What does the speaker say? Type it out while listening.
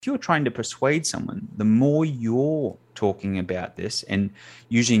if you're trying to persuade someone, the more you're talking about this and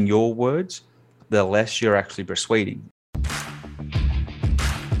using your words, the less you're actually persuading.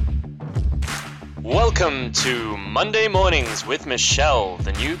 Welcome to Monday Mornings with Michelle,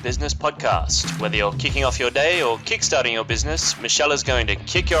 the new business podcast. Whether you're kicking off your day or kickstarting your business, Michelle is going to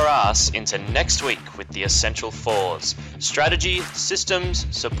kick your ass into next week with the essential fours: strategy, systems,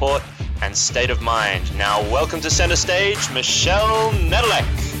 support, and state of mind. Now, welcome to center stage, Michelle Nedelec.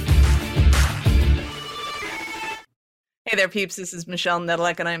 Hey there, peeps. This is Michelle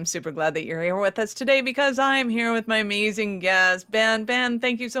Nedelec, and I'm super glad that you're here with us today because I'm here with my amazing guest, Ben. Ben,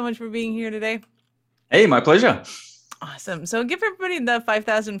 thank you so much for being here today. Hey, my pleasure. Awesome. So give everybody the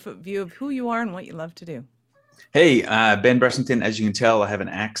 5,000-foot view of who you are and what you love to do. Hey, Ben Bressington. As you can tell, I have an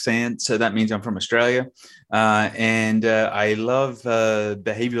accent, so that means I'm from Australia. And I love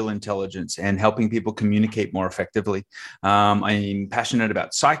behavioral intelligence and helping people communicate more effectively. I'm passionate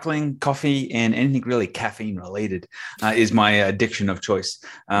about cycling, coffee, and anything really caffeine related is my addiction of choice.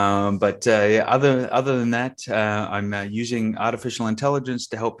 But other than that, I'm using artificial intelligence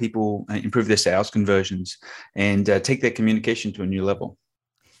to help people improve their sales conversions and take their communication to a new level.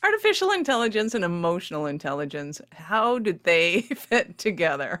 Artificial intelligence and emotional intelligence, how did they fit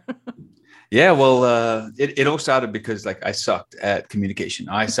together? Yeah, well, it all started because I sucked at communication.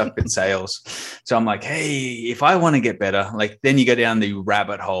 I sucked at sales. So I'm like, hey, if I want to get better, then you go down the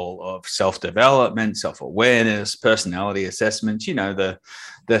rabbit hole of self-development, self-awareness, personality assessments, the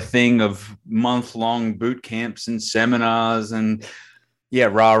thing of month-long boot camps and seminars and yeah,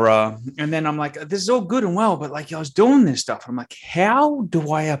 rah. And then I'm like, this is all good and well, but I was doing this stuff. I'm like, how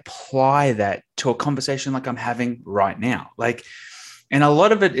do I apply that to a conversation like I'm having right now? And a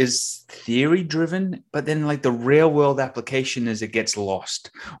lot of it is theory driven, but then the real world application is it gets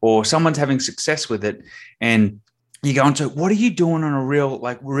lost or someone's having success with it. And you go into, what are you doing on a real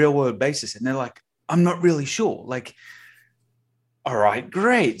world basis? And they're like, I'm not really sure. All right,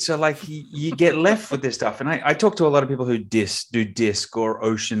 great. So you get left with this stuff. And I talk to a lot of people who do DISC or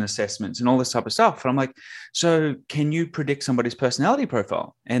ocean assessments and all this type of stuff. And I'm like, so can you predict somebody's personality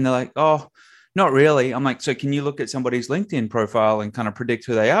profile? And they're like, oh, not really. I'm like, so can you look at somebody's LinkedIn profile and kind of predict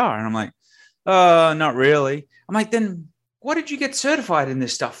who they are? And I'm like, not really. I'm like, then what did you get certified in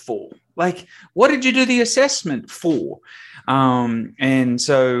this stuff for? What did you do the assessment for? And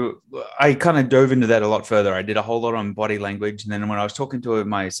so I kind of dove into that a lot further. I did a whole lot on body language. And then when I was talking to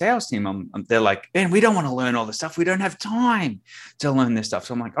my sales team, they're like, man, we don't want to learn all this stuff. We don't have time to learn this stuff.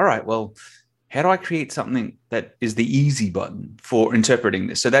 So I'm like, all right, well, how do I create something that is the easy button for interpreting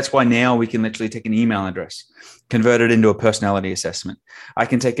this? So that's why now we can literally take an email address, convert it into a personality assessment. I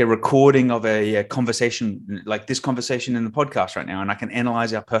can take a recording of a conversation like this conversation in the podcast right now, and I can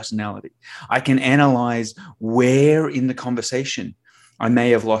analyze our personality. I can analyze where in the conversation I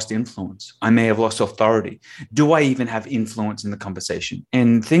may have lost influence. I may have lost authority. Do I even have influence in the conversation?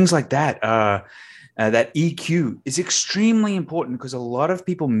 And things like that. That EQ is extremely important because a lot of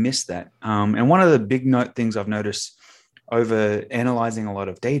people miss that. And one of the big things I've noticed over analyzing a lot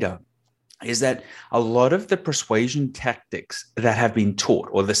of data is that a lot of the persuasion tactics that have been taught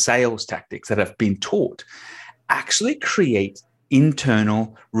or the sales tactics that have been taught actually create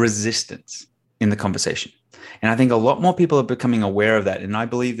internal resistance in the conversation. And I think a lot more people are becoming aware of that. And I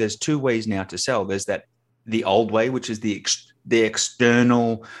believe there's two ways now to sell. There's the old way, which is the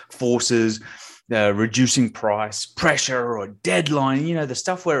external forces, reducing price, pressure, or deadline, the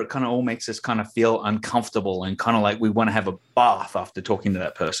stuff where it kind of all makes us kind of feel uncomfortable and kind of we want to have a bath after talking to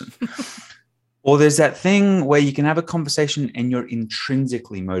that person. Or there's that thing where you can have a conversation and you're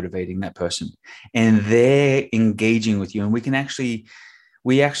intrinsically motivating that person and they're engaging with you. And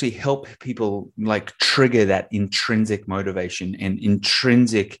we actually help people trigger that intrinsic motivation and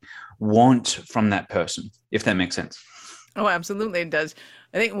intrinsic want from that person, if that makes sense. Oh, absolutely. It does.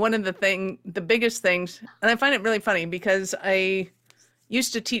 I think one of the biggest things, and I find it really funny because I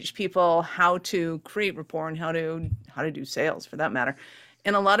used to teach people how to create rapport and how to do sales for that matter.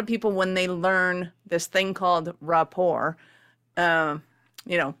 And a lot of people, when they learn this thing called rapport,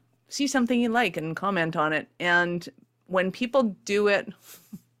 see something you like and comment on it. And when people do it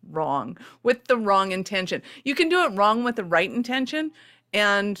wrong, with the wrong intention, you can do it wrong with the right intention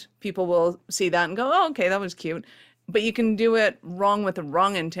and people will see that and go, oh, okay, that was cute. But you can do it wrong with the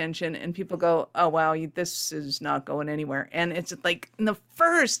wrong intention and people go, oh, wow, this is not going anywhere. And it's in the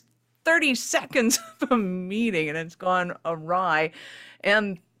first 30 seconds of a meeting and it's gone awry.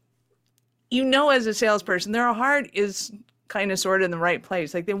 And as a salesperson, their heart is kind of sort of in the right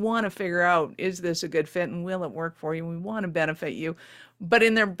place. They want to figure out, is this a good fit and will it work for you? We want to benefit you. But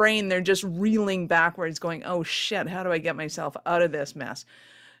in their brain, they're just reeling backwards going, oh shit, how do I get myself out of this mess?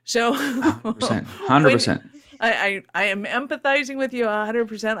 So 100%, 100%. I am empathizing with you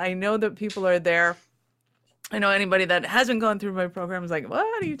 100%. I know that people are there. I know anybody that hasn't gone through my program is like, what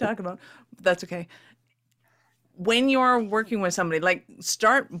are you talking about? But that's okay. When you're working with somebody, like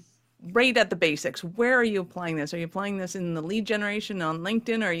start right at the basics. Where are you applying this? Are you applying this in the lead generation on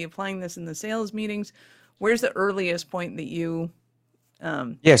LinkedIn? Are you applying this in the sales meetings? Where's the earliest point that you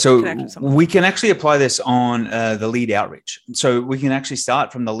so we can actually apply this on the lead outreach. So we can actually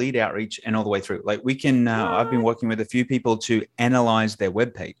start from the lead outreach and all the way through. Like we can, I've been working with a few people to analyze their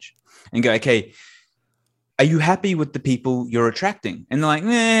webpage and go, okay, are you happy with the people you're attracting? And they're like,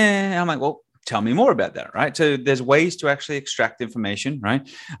 I'm like, well, tell me more about that, right? So there's ways to actually extract information, right?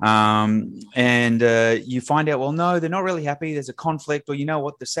 And you find out, well, no, they're not really happy. There's a conflict, or you know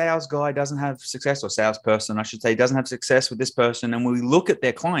what, the sales guy doesn't have success, or salesperson, I should say, doesn't have success with this person. And when we look at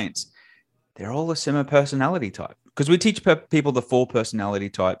their clients, they're all a similar personality type, because we teach people the 4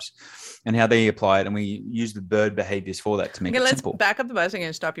 personality types and how they apply it. And we use the bird behaviors for that to make it simple. Let's back up the bus. I'm going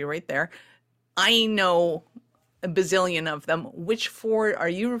to stop you right there. I know a bazillion of them. Which 4 are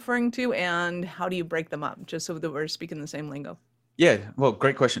you referring to, and how do you break them up, just so that we're speaking the same lingo? Yeah, well,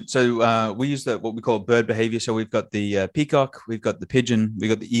 great question. So we use what we call bird behavior. So we've got the peacock, we've got the pigeon, we've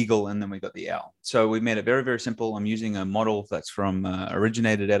got the eagle, and then we've got the owl. So we've made it very, very simple. I'm using a model that's from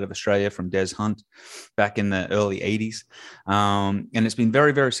originated out of Australia from Des Hunt back in the early 80s. And it's been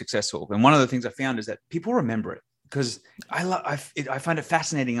very, very successful. And one of the things I found is that people remember it, because I find it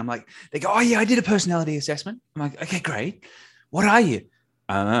fascinating. I'm like, they go, oh yeah, I did a personality assessment. I'm like, okay, great. What are you?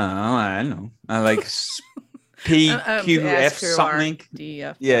 I don't know. I like PQF something.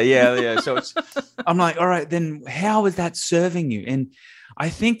 DF. Yeah. So I'm like, all right, then how is that serving you? And I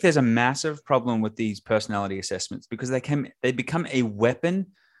think there's a massive problem with these personality assessments, because they become a weapon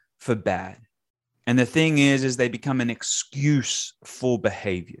for bad. And the thing is they become an excuse for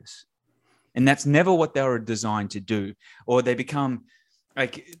behaviors. And that's never what they were designed to do. Or they become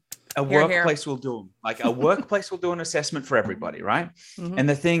like workplace will do them. Like a workplace will do an assessment for everybody, right? Mm-hmm. And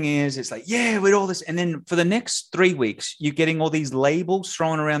the thing is, it's like, yeah, with all this. And then for the next 3 weeks, you're getting all these labels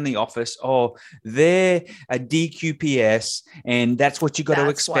thrown around the office. Oh, they're a DQPS, and that's what you got to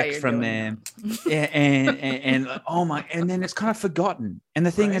expect from them. Yeah, and oh my, and then it's kind of forgotten. And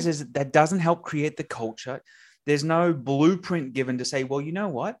the thing is that doesn't help create the culture. There's no blueprint given to say, well, you know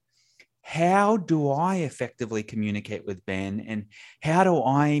what? How do I effectively communicate with Ben, and how do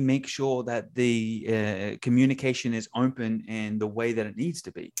I make sure that the communication is open and the way that it needs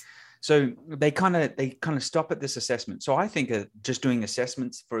to be? So they kind of stop at this assessment. So I think just doing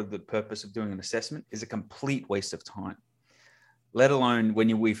assessments for the purpose of doing an assessment is a complete waste of time. Let alone when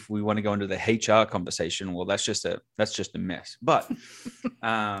we want to go into the HR conversation. Well, that's just a mess. But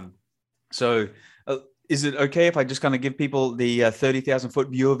is it okay if I just kind of give people the 30,000 foot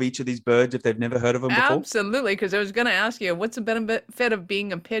view of each of these birds if they've never heard of them before? Absolutely, because I was going to ask you, what's the benefit of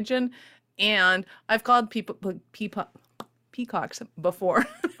being a pigeon? And I've called people peacocks before.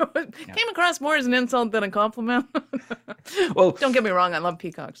 Came across more as an insult than a compliment. Well, don't get me wrong, I love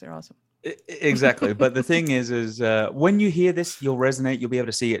peacocks. They're awesome. Exactly. But the thing is when you hear this, you'll resonate, you'll be able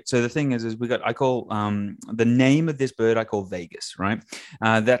to see it. So the thing is I call the name of this bird, I call Vegas, right?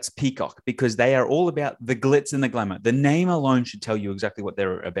 That's peacock, because they are all about the glitz and the glamour. The name alone should tell you exactly what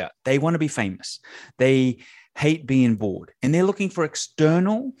they're about. They want to be famous. They hate being bored, and they're looking for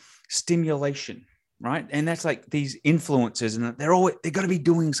external stimulation, right? And that's like these influencers, and they've got to be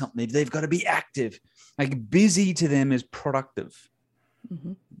doing something. They've got to be active. Like busy to them is productive.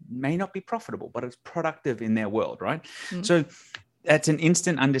 Mm-hmm. May not be profitable, but it's productive in their world, right? Mm-hmm. So that's an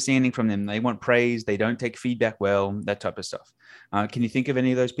instant understanding from them. They want praise. They don't take feedback well, that type of stuff. Can you think of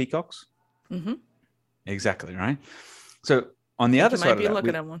any of those peacocks? Mm-hmm. Exactly, right? So on the other side of that, you might be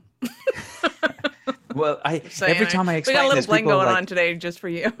looking at one. Well, every time I explain, we got a little bling going on today just for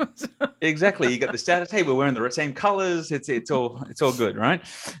you. Exactly, you got the status. Hey, we're wearing the same colors. It's all good, right?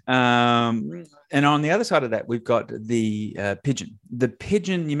 And on the other side of that, we've got the pigeon. The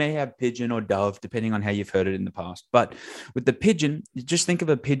pigeon, you may have pigeon or dove, depending on how you've heard it in the past. But with the pigeon, just think of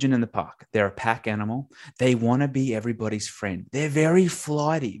a pigeon in the park. They're a pack animal. They want to be everybody's friend. They're very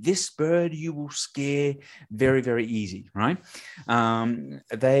flighty. This bird you will scare very, very easy, right?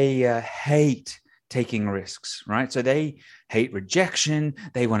 They hate taking risks, right? So they hate rejection.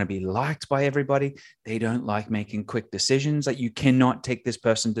 They want to be liked by everybody. They don't like making quick decisions. Like, you cannot take this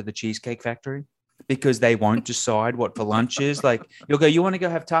person to the Cheesecake Factory because they won't decide what for lunch is. Like, you'll go, you want to go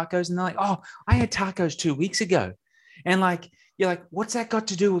have tacos? And they're like, oh, I had tacos 2 weeks ago. And like, you're like, what's that got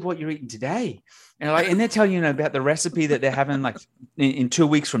to do with what you're eating today? And they're telling you about the recipe that they're having like in 2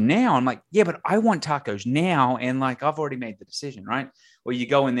 weeks from now. I'm like, yeah, but I want tacos now. And like, I've already made the decision, right? or you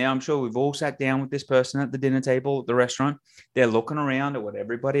go in there. I'm sure we've all sat down with this person at the dinner table at the restaurant. They're looking around at what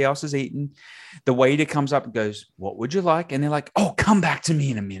everybody else is eating. The waiter comes up and goes, "What would you like?" And they're like, "Oh, come back to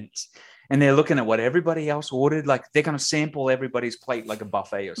me in a minute." And they're looking at what everybody else ordered. Like they're going to sample everybody's plate like a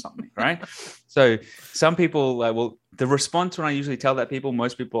buffet or something, right? So some people, the response when I usually tell that people,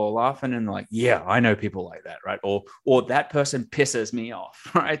 most people are laughing and like, yeah, I know people like that, right? Or that person pisses me off,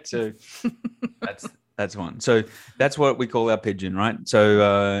 right? So that's one. So that's what we call our pigeon, right?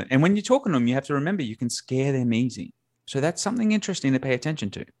 So, and when you're talking to them, you have to remember you can scare them easy. So that's something interesting to pay attention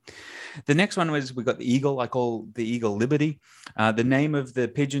to. The next one was we got the eagle. I call the eagle Liberty. The name of the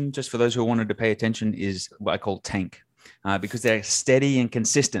pigeon, just for those who wanted to pay attention, is what I call tank. Because they're steady and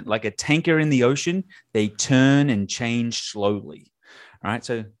consistent. Like a tanker in the ocean, they turn and change slowly. All right.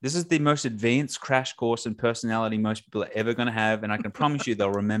 So this is the most advanced crash course in personality most people are ever going to have. And I can promise you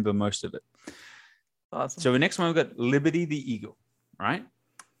they'll remember most of it. Awesome. So the next one, we've got Liberty the eagle, right?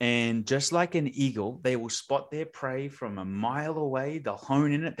 And just like an eagle, they will spot their prey from a mile away. They'll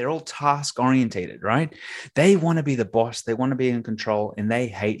hone in it. They're all task orientated, right? They want to be the boss. They want to be in control, and they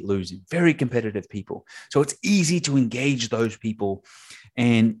hate losing. Very competitive people. So it's easy to engage those people.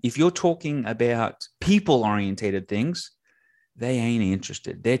 And if you're talking about people orientated things, they ain't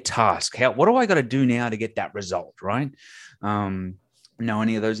interested. They're task. What do I got to do now to get that result, right? Know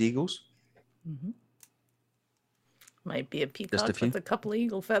any of those eagles? Mm-hmm. Might be a peacock with a couple of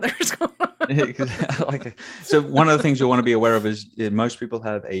eagle feathers going on. So one of the things you want to be aware of is most people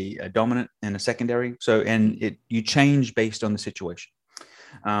have a dominant and a secondary. So, and you change based on the situation.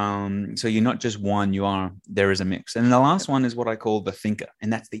 So you're not just one, there is a mix. And the last one is what I call the thinker,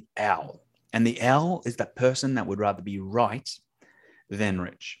 and that's the owl. And the owl is that person that would rather be right than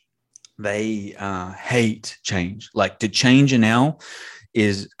rich. They hate change. Like to change an owl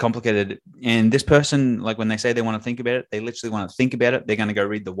is complicated. And this person, like when they say they want to think about it, they literally want to think about it. They're going to go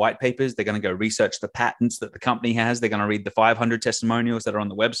read the white papers. They're going to go research the patents that the company has. They're going to read the 500 testimonials that are on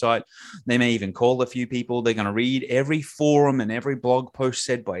the website. They may even call a few people. They're going to read every forum and every blog post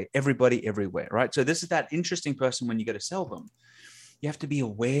said by everybody everywhere, right? So this is that interesting person when you go to sell them. You have to be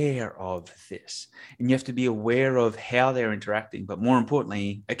aware of this, and you have to be aware of how they're interacting. But more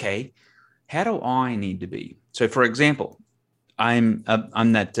importantly, okay, how do I need to be? So for example, I'm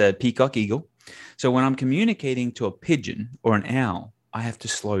that peacock eagle. So when I'm communicating to a pigeon or an owl, I have to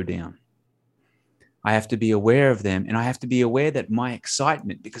slow down. I have to be aware of them, and I have to be aware that my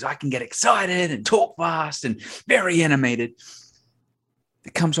excitement, because I can get excited and talk fast and very animated,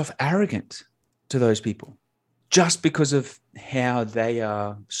 it comes off arrogant to those people just because of how they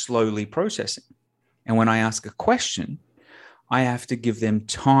are slowly processing. And when I ask a question, I have to give them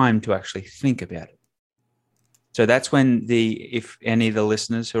time to actually think about it. So that's when if any of the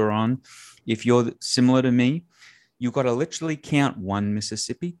listeners who are on, if you're similar to me, you've got to literally count 1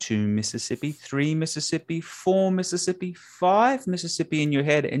 Mississippi, 2 Mississippi, 3 Mississippi, 4 Mississippi, 5 Mississippi in your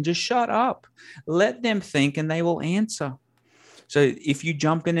head, and just shut up. Let them think and they will answer. So if you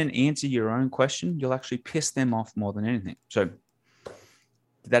jump in and answer your own question, you'll actually piss them off more than anything. So did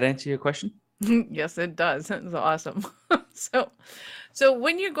that answer your question? Yes, it does. It's awesome. So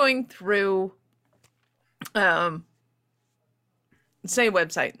when you're going through say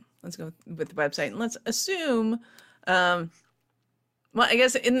website, let's go with the website, and let's assume, well, I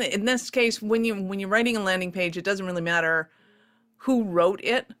guess in this case, when you're writing a landing page, it doesn't really matter who wrote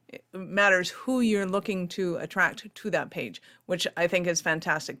it. It matters who you're looking to attract to that page, which I think is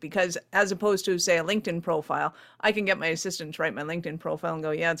fantastic, because as opposed to, say, a LinkedIn profile, I can get my assistant to write my LinkedIn profile and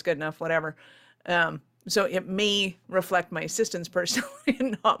go, yeah, it's good enough, whatever. So it may reflect my assistant's personality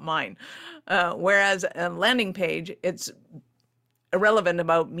and not mine. Whereas a landing page, it's irrelevant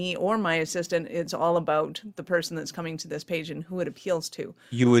about me or my assistant. It's all about the person that's coming to this page and who it appeals to.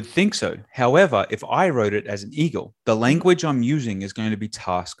 You would think so. However, if I wrote it as an eagle, the language I'm using is going to be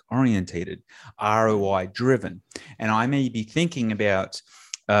task orientated, ROI driven. And I may be thinking about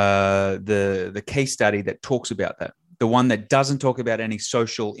the case study that talks about that. The one that doesn't talk about any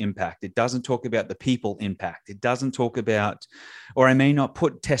social impact. It doesn't talk about the people impact. It doesn't talk about, or I may not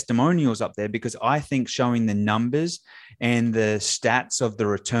put testimonials up there because I think showing the numbers and the stats of the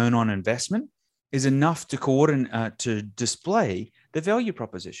return on investment is enough to coordinate, to display the value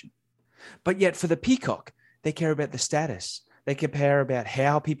proposition. But yet for the peacock, they care about the status. They care about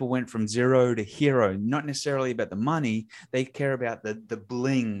how people went from zero to hero, not necessarily about the money. They care about the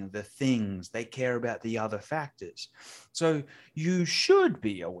bling, the things. They care about the other factors. So you should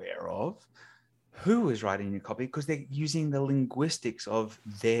be aware of who is writing your copy because they're using the linguistics of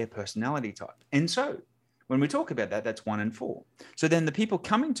their personality type. And so when we talk about that, that's 1 and 4. So then the people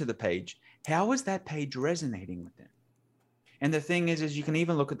coming to the page, how is that page resonating with them? And the thing is you can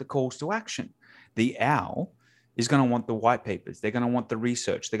even look at the calls to action. The owl is going to want the white papers. They're going to want the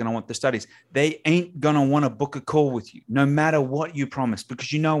research. They're going to want the studies. They ain't going to want to book a call with you, no matter what you promise,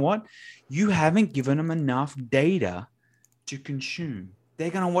 because you know what? You haven't given them enough data to consume. They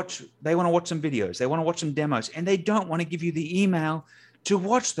want to watch some videos. They want to watch some demos, and they don't want to give you the email to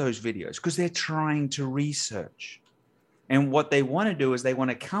watch those videos because they're trying to research. And what they want to do is they want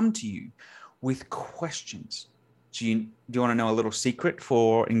to come to you with questions. So do you want to know a little secret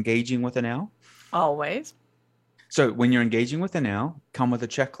for engaging with an owl? Always. So when you're engaging with an owl, come with a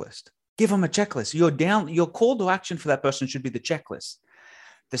checklist. Give them a checklist. Your call to action for that person should be the checklist.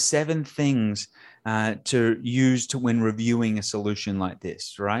 The 7 things to use when reviewing a solution like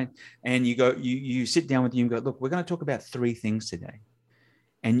this, right? And you sit down with you and go, look, we're going to talk about 3 things today.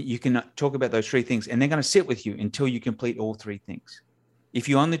 And you can talk about those 3 things, and they're going to sit with you until you complete all 3 things. If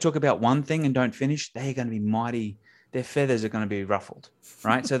you only talk about one thing and don't finish, they're going to be their feathers are going to be ruffled,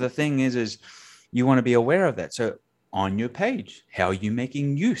 right? So the thing is you want to be aware of that. So on your page, how are you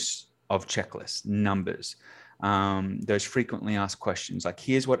making use of checklists, numbers, those frequently asked questions? Like,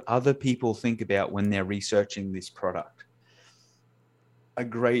 here's what other people think about when they're researching this product. A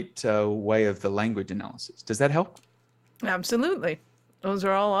great way of the language analysis. Does that help? Absolutely. Those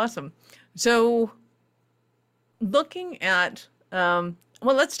are all awesome. So looking at,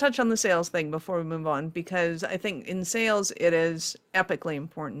 let's touch on the sales thing before we move on, because I think in sales, it is epically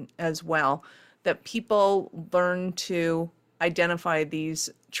important as well that people learn to identify these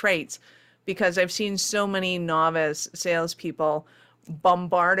traits, because I've seen so many novice salespeople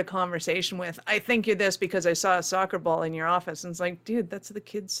bombard a conversation with, I think you're this because I saw a soccer ball in your office. And it's like, dude, that's the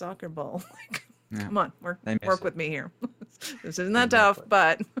kid's soccer ball. Come on, work with me here. This isn't that tough,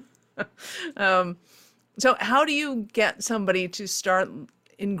 but so how do you get somebody to start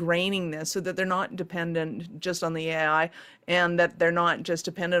ingraining this so that they're not dependent just on the AI, and that they're not just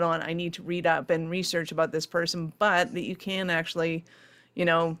dependent on, I need to read up and research about this person, but that you can actually,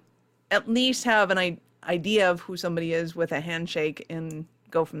 at least have an idea of who somebody is with a handshake and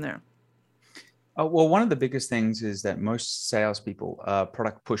go from there? Well, one of the biggest things is that most salespeople are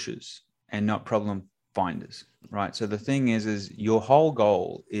product pushers and not problem finders, right? So the thing is your whole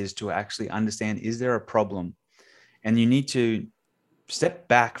goal is to actually understand, is there a problem? And you need to step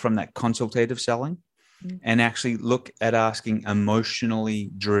back from that consultative selling and actually look at asking emotionally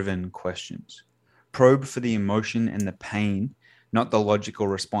driven questions. Probe for the emotion and the pain, not the logical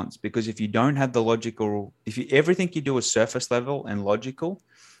response. Because if you don't have the logical, everything you do is surface level and logical,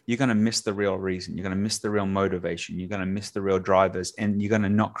 you're going to miss the real reason. You're going to miss the real motivation. You're going to miss the real drivers, and you're going to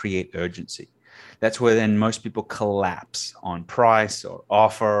not create urgency. That's where then most people collapse on price or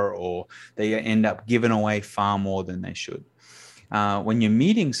offer, or they end up giving away far more than they should. When you're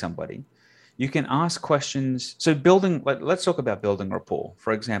meeting somebody, you can ask questions. So let's talk about building rapport.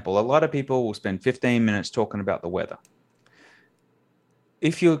 For example, a lot of people will spend 15 minutes talking about the weather.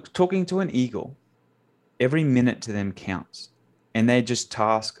 If you're talking to an eagle, every minute to them counts. And they just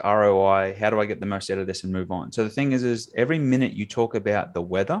task ROI, how do I get the most out of this, and move on. So the thing is every minute you talk about the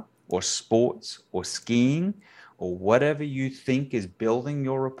weather or sports or skiing or whatever you think is building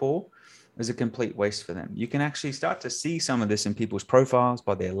your rapport is a complete waste for them. You can actually start to see some of this in people's profiles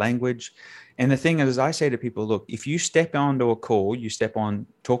by their language. And the thing is, I say to people, look, if you step onto a call, you step on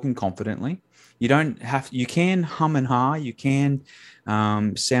talking confidently. You can hum and ha, you can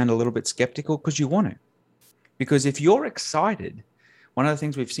sound a little bit skeptical because you want to. Because if you're excited, one of the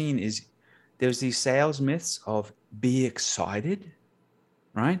things we've seen is there's these sales myths of be excited,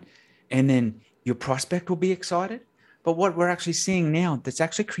 right? And then your prospect will be excited. But what we're actually seeing now, that's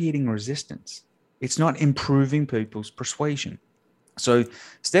actually creating resistance. It's not improving people's persuasion. So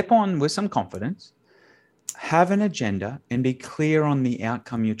step on with some confidence, have an agenda, and be clear on the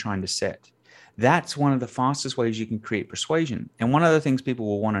outcome you're trying to set. That's one of the fastest ways you can create persuasion. And one of the things people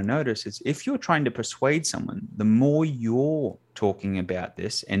will want to notice is if you're trying to persuade someone, the more you're talking about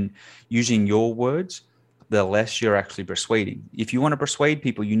this and using your words, the less you're actually persuading. If you want to persuade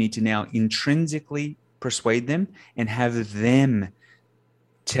people, you need to now intrinsically persuade them and have them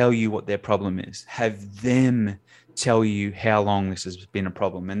tell you what their problem is. Have them tell you how long this has been a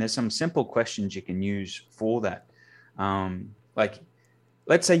problem. And there's some simple questions you can use for that. Like,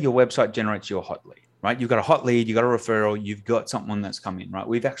 let's say your website generates you a hot lead, right? You've got a hot lead, you've got a referral, you've got someone that's come in, right?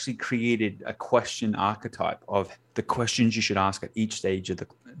 We've actually created a question archetype of the questions you should ask at each stage of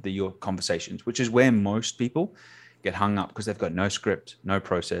your conversations, which is where most people get hung up because they've got no script, no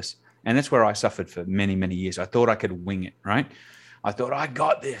process. And that's where I suffered for many, many years. I thought I could wing it, right? I thought I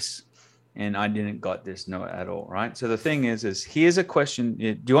got this, and I didn't got this, no, at all, right? So the thing is here's a question.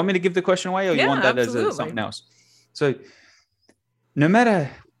 Do you want me to give the question away, or you want that absolutely. as something else? So no matter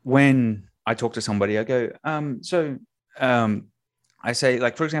when I talk to somebody, I go, um, I say,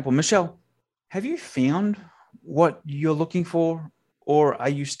 like, for example, Michelle, have you found what you're looking for, or are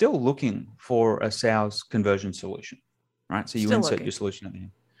you still looking for a sales conversion solution? Right. So you Still insert your looking. solution at the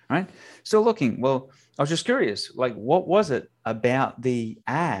end, right? Still looking. Well, I was just curious, like, what was it about the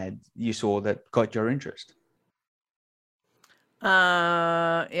ad you saw that got your interest?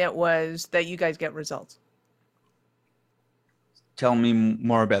 It was that you guys get results. Tell me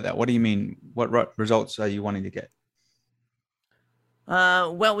more about that. What do you mean? What results are you wanting to get?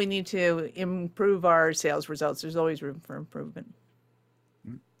 Well, we need to improve our sales results. There's always room for improvement.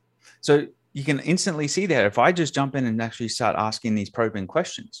 So you can instantly see that if I just jump in and actually start asking these probing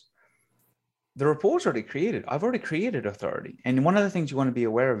questions, the rapport's already created. I've already created authority. And one of the things you want to be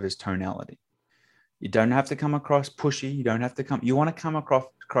aware of is tonality. You don't have to come across pushy. You want to come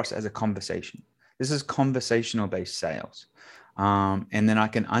across as a conversation. This is conversational based sales. And then I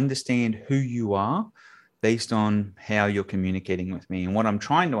can understand who you are based on how you're communicating with me. And what I'm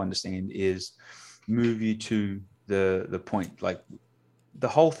trying to understand is move you to the point. Like, the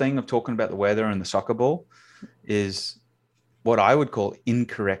whole thing of talking about the weather and the soccer ball is what I would call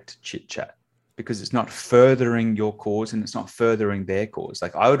incorrect chit chat, because it's not furthering your cause and it's not furthering their cause.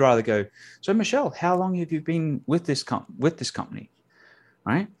 Like, I would rather go, so Michelle, how long have you been with this company?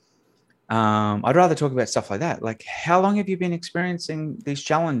 Right. I'd rather talk about stuff like that. Like, how long have you been experiencing these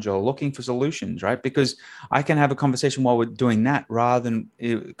challenges or looking for solutions? Right. Because I can have a conversation while we're doing that, rather than,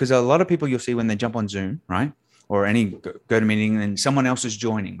 because a lot of people you'll see when they jump on Zoom, right, or any go to meeting and someone else is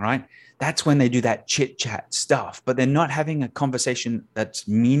joining, right? That's when they do that chit chat stuff, but they're not having a conversation that's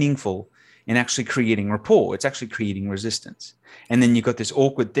meaningful and actually creating rapport. It's actually creating resistance. And then you've got this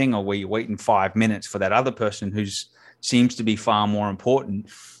awkward thing where you're waiting 5 minutes for that other person who's seems to be far more important,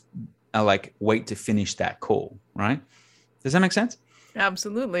 like, wait to finish that call, right? Does that make sense?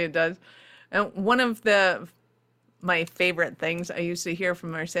 Absolutely, it does. And one of my favorite things I used to hear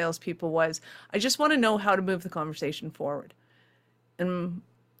from our salespeople was, I just want to know how to move the conversation forward. And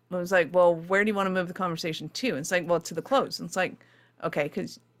I was like, well, where do you want to move the conversation to? And it's like, well, to the close. And it's like, okay,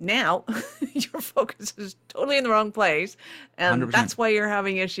 because now your focus is totally in the wrong place. And 100%. that's why you're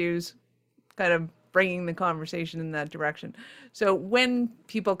having issues kind of bringing the conversation in that direction. So when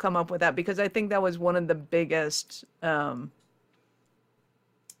people come up with that, because I think that was one of the biggest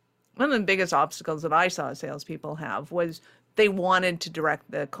obstacles that I saw salespeople have was they wanted to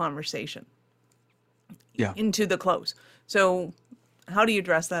direct the conversation Yeah. into the close. So how do you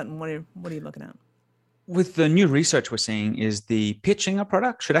address that, and what are you looking at? With the new research we're seeing is the pitching a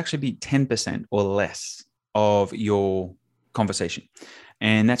product should actually be 10% or less of your conversation.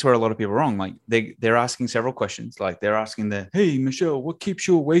 And that's where a lot of people are wrong. Like, they're asking several questions. Like, they're asking hey, Michelle, what keeps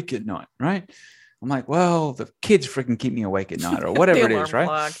you awake at night? Right. I'm like, well, the kids freaking keep me awake at night, or The whatever it is. alarm Right.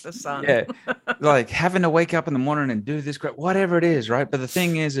 clock, the sun. Yeah. Like, having to wake up in the morning and do this, whatever it is. Right. But the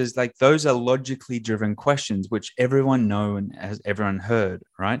thing is like, those are logically driven questions, which everyone know and has everyone heard.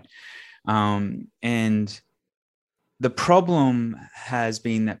 Right. And the problem has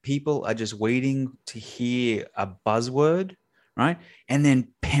been that people are just waiting to hear a buzzword, right? And then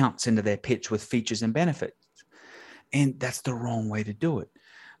pounce into their pitch with features and benefits. And that's the wrong way to do it.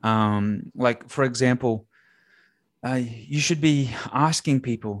 Like, for example, you should be asking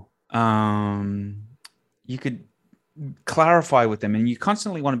people, you could clarify with them, and you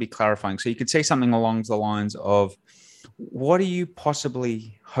constantly want to be clarifying. So you could say something along the lines of, what are you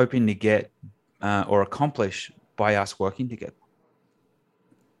possibly hoping to get or accomplish by us working together?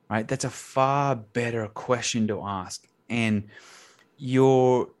 Right? That's a far better question to ask. And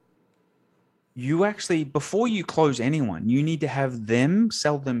you actually, before you close anyone, you need to have them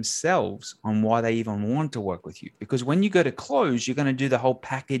sell themselves on why they even want to work with you. Because when you go to close, you're going to do the whole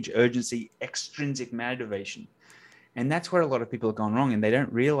package, urgency, extrinsic motivation. And that's where a lot of people have gone wrong. And they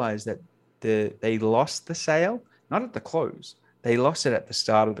don't realize that they lost the sale, not at the close. They lost it at the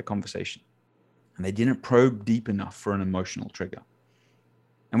start of the conversation. And they didn't probe deep enough for an emotional trigger.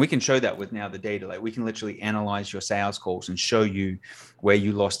 And we can show that with now the data. Like, we can literally analyze your sales calls and show you where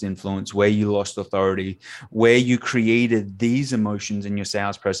you lost influence, where you lost authority, where you created these emotions in your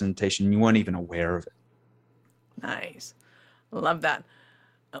sales presentation. You weren't even aware of it. Nice. Love that.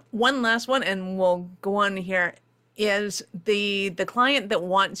 One last one, and we'll go on here, is the client that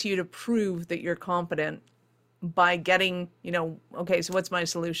wants you to prove that you're competent by getting, okay, so what's my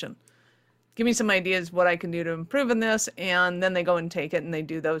solution? Give me some ideas what I can do to improve in this, and then they go and take it and they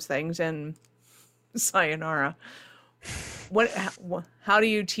do those things, and sayonara. How do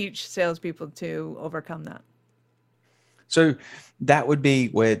you teach salespeople to overcome that? So that would be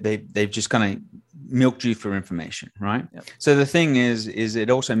where they've just kind of milked you for information, right? Yep. So the thing is it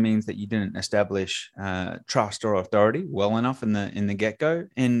also means that you didn't establish trust or authority well enough in the get-go.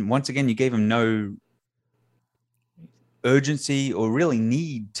 And once again, you gave them no urgency or really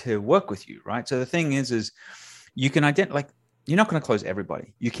need to work with you, right? So the thing is you can identify, like, you're not going to close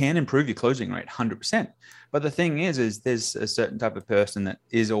everybody. You can improve your closing rate 100%. But the thing is there's a certain type of person that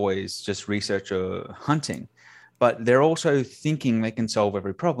is always just researcher hunting, but they're also thinking they can solve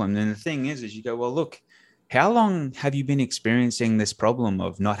every problem. And the thing is you go, well, look, how long have you been experiencing this problem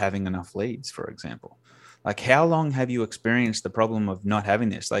of not having enough leads, for example? Like, how long have you experienced the problem of not having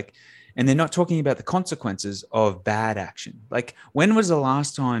this? Like, and they're not talking about the consequences of bad action. Like, when was the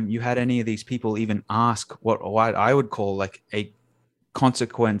last time you had any of these people even ask what I would call like a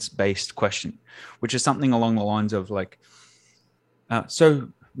consequence-based question, which is something along the lines of like, so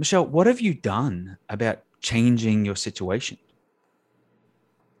Michelle, what have you done about changing your situation?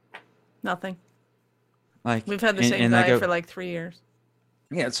 Nothing. Like, we've had the same guy for like 3 years.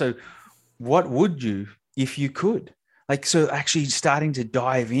 Yeah. So what would you, if you could? Like, so actually starting to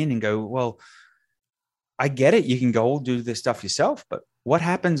dive in and go, well, I get it. You can go do this stuff yourself, but what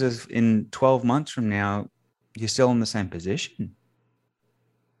happens if in 12 months from now, you're still in the same position?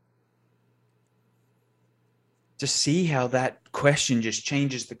 Just see how that question just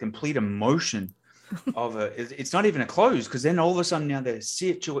changes the complete emotion of it's not even a close, because then all of a sudden now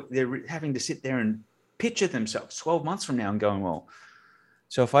they're having to sit there and picture themselves 12 months from now and going, well,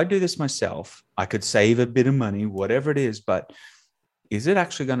 so if I do this myself, I could save a bit of money, whatever it is, but is it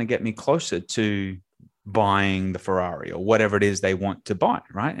actually going to get me closer to buying the Ferrari or whatever it is they want to buy,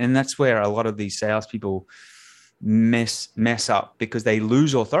 right? And that's where a lot of these salespeople mess up, because they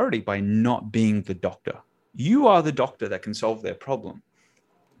lose authority by not being the doctor. You are the doctor that can solve their problem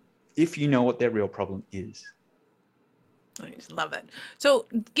if you know what their real problem is. I just love it. So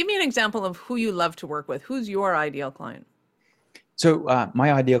give me an example of who you love to work with. Who's your ideal client? So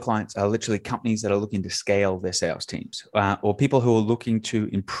my ideal clients are literally companies that are looking to scale their sales teams, or people who are looking to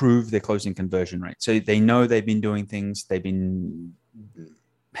improve their closing conversion rate. So they know they've been doing things, they've been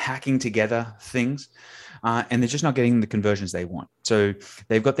hacking together things, and they're just not getting the conversions they want. So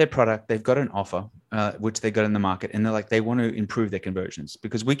they've got their product, they've got an offer, which they got in the market, and they're like, they want to improve their conversions,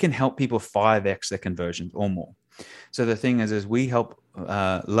 because we can help people 5x their conversions or more. So the thing is we help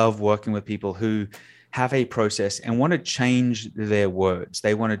love working with people who have a process and want to change their words.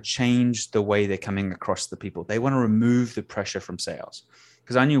 They want to change the way they're coming across the people. They want to remove the pressure from sales.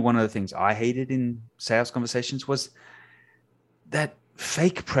 Because I knew one of the things I hated in sales conversations was that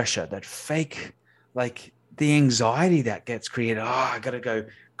fake pressure, that fake, like the anxiety that gets created. Oh, I got to go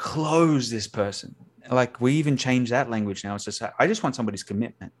close this person. Like, we even changed that language now. It's just, I just want somebody's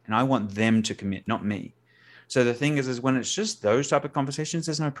commitment, and I want them to commit, not me. So the thing is when it's just those type of conversations,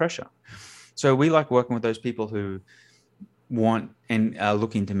 there's no pressure. So we like working with those people who want and are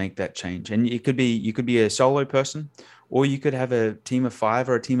looking to make that change. And you could be a solo person, or you could have a team of 5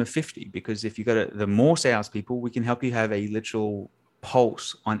 or a team of 50, because if you've got the more salespeople, we can help you have a literal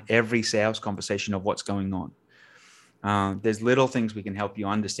pulse on every sales conversation of what's going on. There's little things we can help you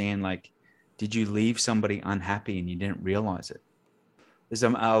understand, like, did you leave somebody unhappy and you didn't realize it? There's a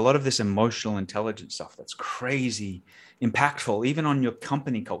lot of this emotional intelligence stuff that's crazy impactful, even on your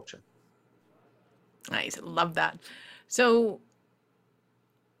company culture. Nice. Love that. So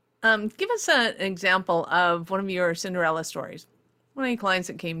give us an example of one of your Cinderella stories. One of your clients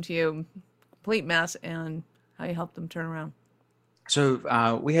that came to you, complete mess, and how you helped them turn around.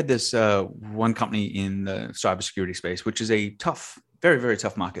 So we had this one company in the cybersecurity space, which is a tough, very, very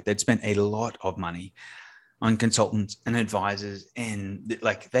tough market. They'd spent a lot of money on consultants and advisors, and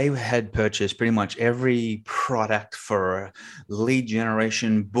like they had purchased pretty much every product for a lead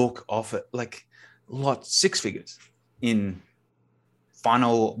generation book offer, like lots, 6 figures in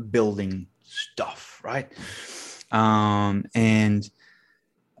funnel building stuff, right? And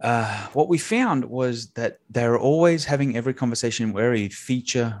what we found was that they're always having every conversation very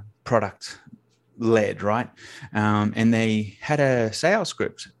feature product led, right? And they had a sales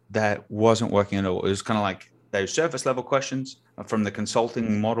script that wasn't working at all. It was kind of like those surface level questions from the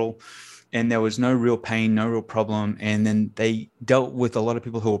consulting model, and there was no real pain, no real problem. And then they dealt with a lot of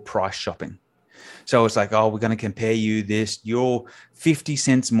people who were price shopping. So it's like, oh, we're going to compare you this, you're 50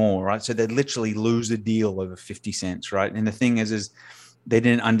 cents more, right? So they'd literally lose a deal over 50 cents, right? And the thing is they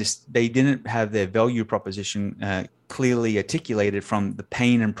didn't have their value proposition clearly articulated from the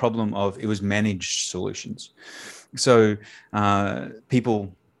pain and problem of it was managed solutions. So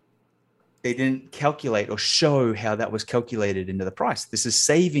people they didn't calculate or show how that was calculated into the price. This is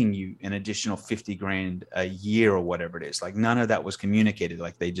saving you an additional 50 grand a year or whatever it is. Like none of that was communicated.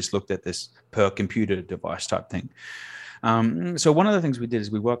 Like they just looked at this per computer device type thing. So one of the things we did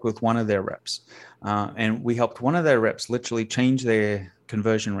is we worked with one of their reps, and we helped one of their reps literally change their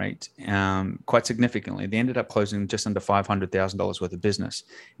conversion rate quite significantly. They ended up closing just under $500,000 worth of business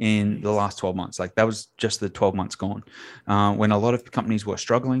in the last 12 months. Like that was just the 12 months gone. When a lot of companies were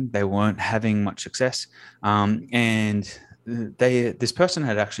struggling, they weren't having much success. And this person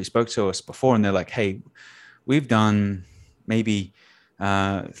had actually spoke to us before, and they're like, hey, we've done maybe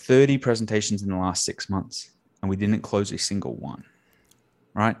 30 presentations in the last 6 months, and we didn't close a single one,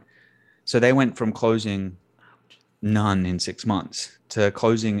 right? So they went from closing none in 6 months to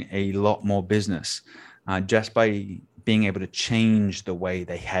closing a lot more business just by being able to change the way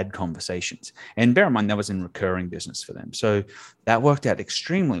they had conversations. And bear in mind, that was in recurring business for them. So that worked out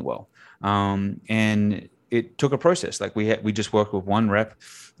extremely well. And it took a process. Like we just worked with one rep,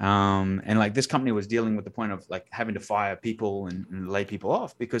 and like this company was dealing with the point of like having to fire people and lay people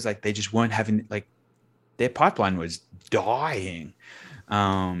off because like they just weren't having, like, their pipeline was dying.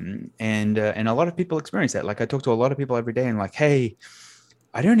 And a lot of people experience that. Like I talk to a lot of people every day and like, hey,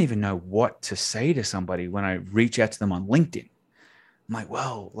 I don't even know what to say to somebody when I reach out to them on LinkedIn. I'm like,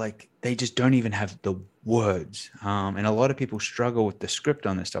 well, like they just don't even have the words. And a lot of people struggle with the script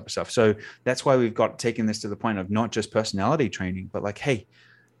on this type of stuff. So that's why we've got taken this to the point of not just personality training, but like, hey,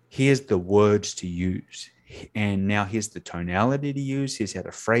 here's the words to use. And now here's the tonality to use. Here's how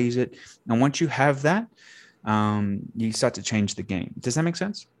to phrase it. And once you have that, you start to change the game. Does that make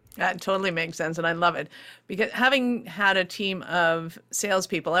sense? That totally makes sense. And I love it because having had a team of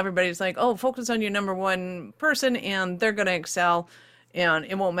salespeople, everybody's like, oh, focus on your number one person and they're going to excel and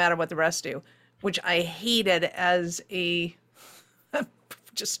it won't matter what the rest do, which I hated as a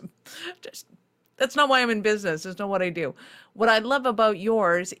just that's not why I'm in business. That's not what I do. What I love about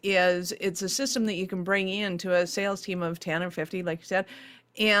yours is it's a system that you can bring into a sales team of 10 or 50, like you said,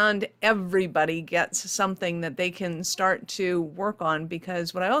 and everybody gets something that they can start to work on.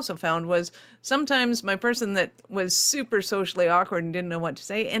 Because what I also found was sometimes my person that was super socially awkward and didn't know what to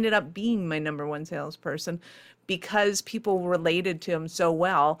say ended up being my number one salesperson because people related to him so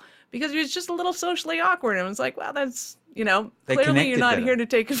well because he was just a little socially awkward. And I was like, well, that's, clearly you're not here to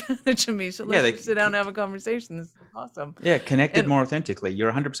take advantage of me. So let's sit down and have a conversation. This is awesome. Yeah, connected more authentically. You're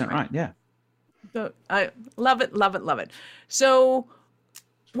 100% right. Yeah. So I love it, love it, love it. So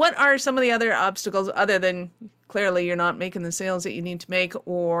what are some of the other obstacles other than clearly you're not making the sales that you need to make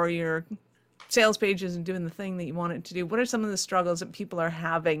or your sales page isn't doing the thing that you want it to do? What are some of the struggles that people are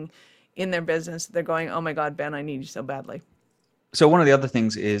having in their business? They're going, oh my God, Ben, I need you so badly. So one of the other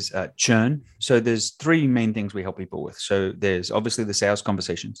things is churn. So there's three main things we help people with. So there's obviously the sales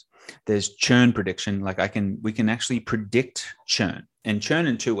conversations. There's churn prediction. Like we can actually predict churn, and churn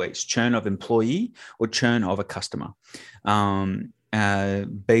in two ways: churn of employee or churn of a customer,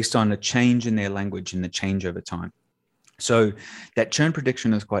 based on a change in their language and the change over time. So that churn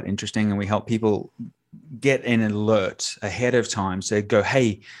prediction is quite interesting, and we help people get an alert ahead of time. So go,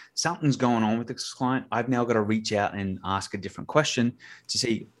 hey, something's going on with this client. I've now got to reach out and ask a different question to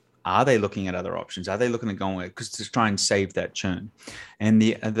see, are they looking at other options? Are they looking at going, because to try and save that churn. And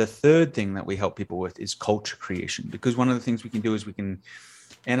the third thing that we help people with is culture creation, because one of the things we can do is we can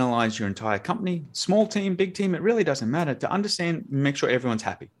analyze your entire company, small team, big team, it really doesn't matter, to understand, make sure everyone's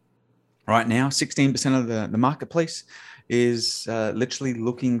happy. Right now, 16% of the marketplace is literally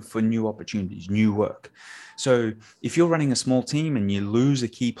looking for new opportunities, new work. So if you're running a small team and you lose a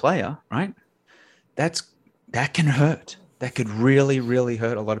key player, right, that can hurt. That could really, really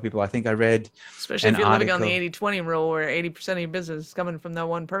hurt a lot of people. I think I read especially if you're living on the 80-20 rule where 80% of your business is coming from that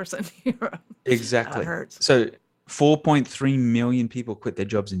one person. Exactly. That hurts. So 4.3 million people quit their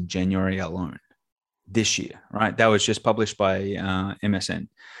jobs in January alone this year, right? That was just published by MSN.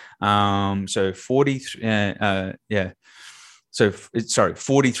 So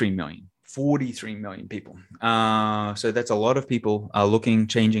 43 million. 43 million people. So that's a lot of people looking,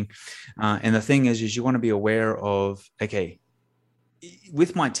 changing. And the thing is you want to be aware of, okay,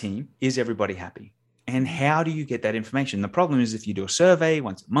 with my team, is everybody happy? And how do you get that information? The problem is if you do a survey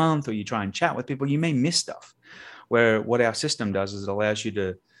once a month or you try and chat with people, you may miss stuff. Where what our system does is it allows you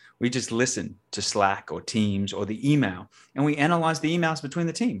to, we just listen to Slack or Teams or the email, and we analyze the emails between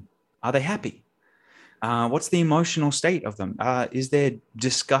the team. Are they happy? What's the emotional state of them? Is there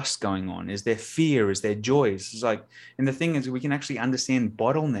disgust going on? Is there fear? Is there joy? It's like, and the thing is, we can actually understand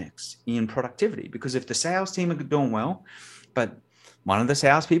bottlenecks in productivity, because if the sales team are doing well, but one of the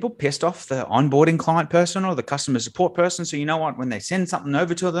salespeople pissed off the onboarding client person or the customer support person. So you know what, when they send something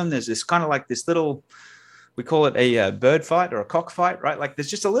over to them, there's this kind of like this little, we call it a bird fight or a cockfight, right? Like there's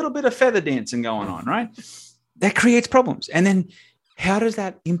just a little bit of feather dancing going on, right? That creates problems. And then how does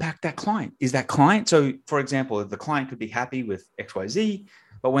that impact that client? Is that client, so for example, the client could be happy with XYZ,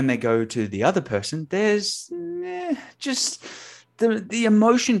 but when they go to the other person, there's just the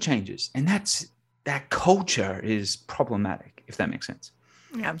emotion changes. And that culture is problematic, if that makes sense.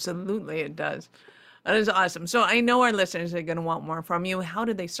 Absolutely, it does. That is awesome. So I know our listeners are going to want more from you. How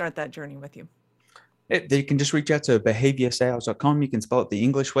did they start that journey with you? They can just reach out to behaviorsales.com. You can spell it the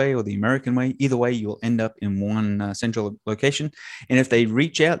English way or the American way. Either way, you'll end up in one central location. And if they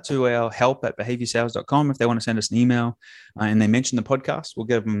reach out to our help at behaviorsales.com, if they want to send us an email and they mention the podcast, we'll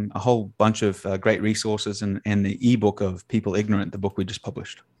give them a whole bunch of great resources and the ebook of People Ignorant, the book we just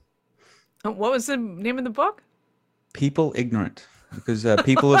published. What was the name of the book? People Ignorant. Because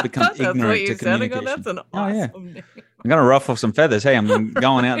people have become ignorant to communication. That's an awesome name. I'm going to ruffle some feathers. Hey, I'm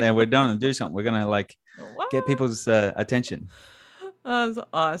going out there. We're going to do something. We're going to get people's attention. That's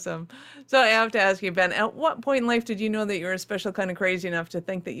awesome. So I have to ask you, Ben, at what point in life did you know that you were a special kind of crazy enough to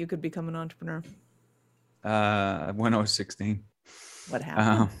think that you could become an entrepreneur? When I was 16. What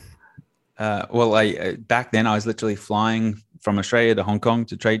happened? Well, back then I was literally flying from Australia to Hong Kong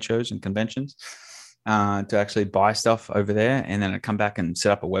to trade shows and conventions. To actually buy stuff over there, and then I'd come back and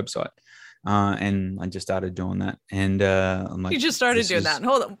set up a website. And I just started doing that. And I'm like, you just started doing that.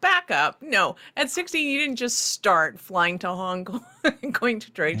 Hold on, back up. No, at 16, you didn't just start flying to Hong Kong and going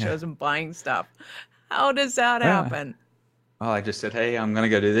to trade shows and buying stuff. How does that happen? Well, I just said, hey, I'm going to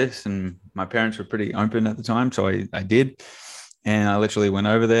go do this. And my parents were pretty open at the time. So I did. And I literally went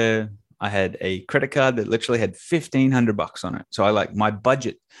over there. I had a credit card that literally had $1,500 on it. So my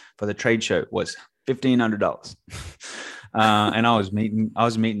budget for the trade show was $1,500. And I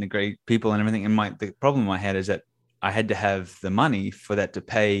was meeting the great people and everything. And the problem I had is that I had to have the money for that to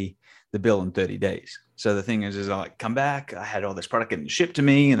pay the bill in 30 days. So the thing is I come back, I had all this product getting shipped to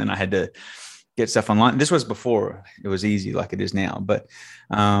me, and then I had to get stuff online. This was before it was easy like it is now, but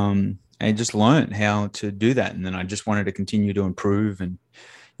I just learned how to do that. And then I just wanted to continue to improve, and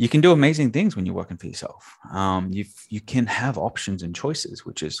you can do amazing things when you're working for yourself. You can have options and choices,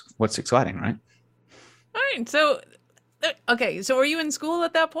 which is what's exciting, right? All right. So, okay. So were you in school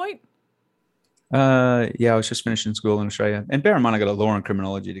at that point? Yeah, I was just finishing school in Australia. And bear in mind, I got a law and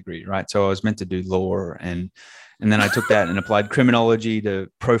criminology degree, right? So I was meant to do law, and then I took that and applied criminology to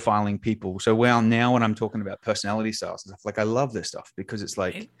profiling people. So now when I'm talking about personality styles and stuff, like I love this stuff because it's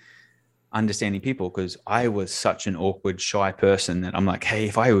like understanding people, because I was such an awkward, shy person that I'm like, hey,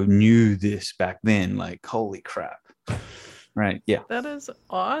 if I knew this back then, like, holy crap. Right. Yeah. That is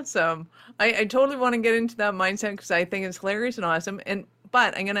awesome. I totally want to get into that mindset because I think it's hilarious and awesome.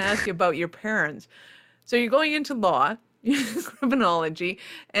 But I'm going to ask you about your parents. So you're going into law, criminology,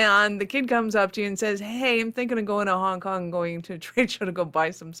 and the kid comes up to you and says, hey, I'm thinking of going to Hong Kong and going to a trade show to go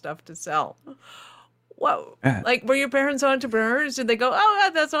buy some stuff to sell. Whoa. Like, were your parents entrepreneurs? Did they go,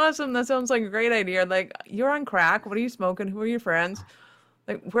 oh, that's awesome. That sounds like a great idea. Like, you're on crack. What are you smoking? Who are your friends?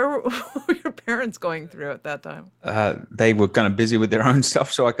 Like, what were your parents going through at that time? They were kind of busy with their own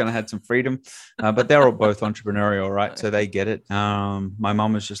stuff, so I kind of had some freedom. But they're all both entrepreneurial, right? So they get it. My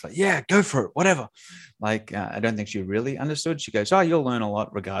mom was just like, yeah, go for it, whatever. Like, I don't think she really understood. She goes, oh, you'll learn a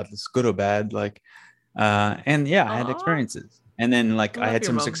lot regardless, good or bad. Like, and yeah, I had experiences. And then like I had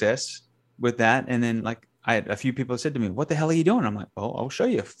some success with that. And then like I had a few people said to me, what the hell are you doing? I'm like, oh, I'll show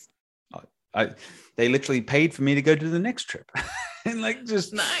you. They literally paid for me to go to the next trip. And like,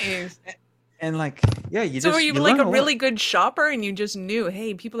 just nice. And like, yeah, were you like a really good shopper and you just knew,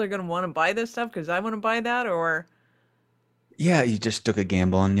 hey, people are going to want to buy this stuff because I want to buy that? Or yeah, you just took a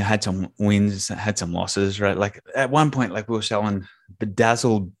gamble and you had some wins, had some losses, right? Like at one point, like we were selling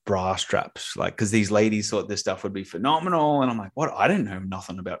bedazzled bra straps, like, because these ladies thought this stuff would be phenomenal. And I'm like, what? I didn't know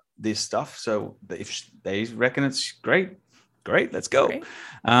nothing about this stuff. So if they reckon it's great, let's go. Great.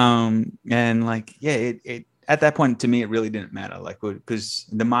 And like, yeah, it at that point, to me, it really didn't matter, like, because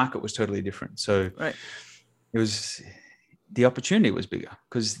the market was totally different. So right. It was, the opportunity was bigger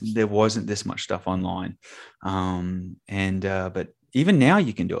because there wasn't this much stuff online. But even now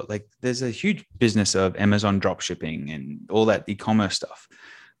you can do it. Like there's a huge business of Amazon drop shipping and all that e-commerce stuff.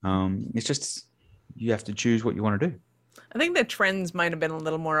 It's just, you have to choose what you want to do. I think the trends might have been a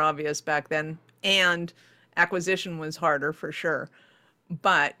little more obvious back then, and acquisition was harder for sure.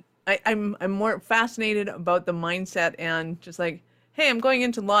 But I'm more fascinated about the mindset and just like, hey, I'm going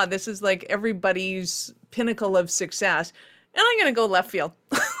into law. This is like everybody's pinnacle of success. And I'm going to go left field.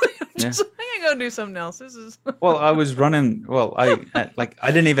 I'm going go do something else. This is Well, I was running. Well, I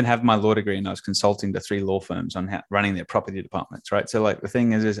didn't even have my law degree, and I was consulting to 3 law firms on running their property departments. Right. So, like, the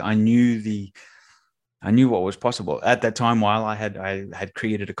thing is I knew what was possible at that time. While I had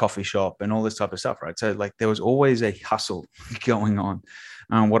created a coffee shop and all this type of stuff. Right. So, like, there was always a hustle going on.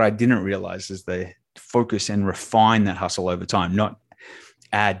 What I didn't realize is they focus and refine that hustle over time, not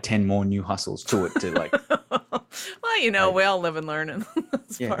add 10 more new hustles to it to like. Well, we all live and learn.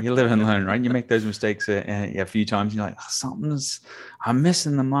 You live and learn, right? You make those mistakes a few times. You're like, I'm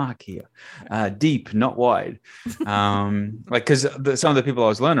missing the mark here. Deep, not wide. Because some of the people I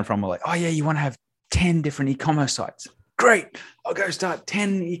was learning from were like, oh yeah, you want to have 10 different e-commerce sites. Great. I'll go start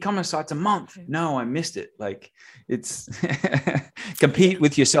 10 e-commerce sites a month. No, I missed it. Like, it's compete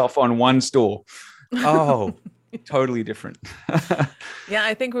with yourself on one store. Oh, totally different. Yeah,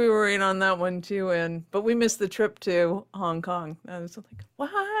 I think we were in on that one too, but we missed the trip to Hong Kong. I was like,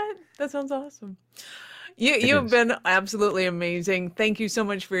 what? That sounds awesome. You've been absolutely amazing. Thank you so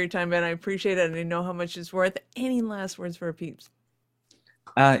much for your time, Ben. I appreciate it, and I know how much it's worth. Any last words for our peeps?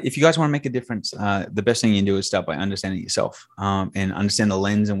 If you guys want to make a difference, the best thing you can do is start by understanding yourself and understand the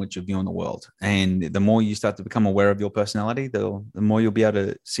lens in which you're viewing the world. And the more you start to become aware of your personality, the more you'll be able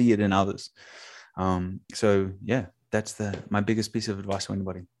to see it in others. So yeah, that's my biggest piece of advice to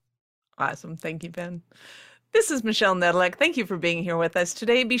anybody. Awesome. Thank you, Ben. This is Michelle Nedelec. Thank you for being here with us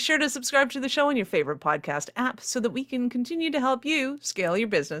today. Be sure to subscribe to the show on your favorite podcast app so that we can continue to help you scale your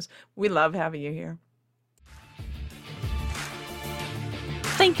business. We love having you here.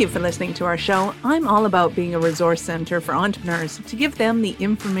 Thank you for listening to our show. I'm all about being a resource center for entrepreneurs to give them the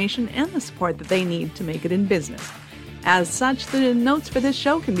information and the support that they need to make it in business. As such, the notes for this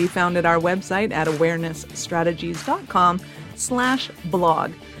show can be found at our website at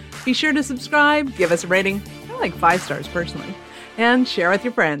awarenessstrategies.com/blog. Be sure to subscribe, give us a rating. I like 5 stars personally, and share with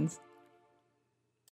your friends.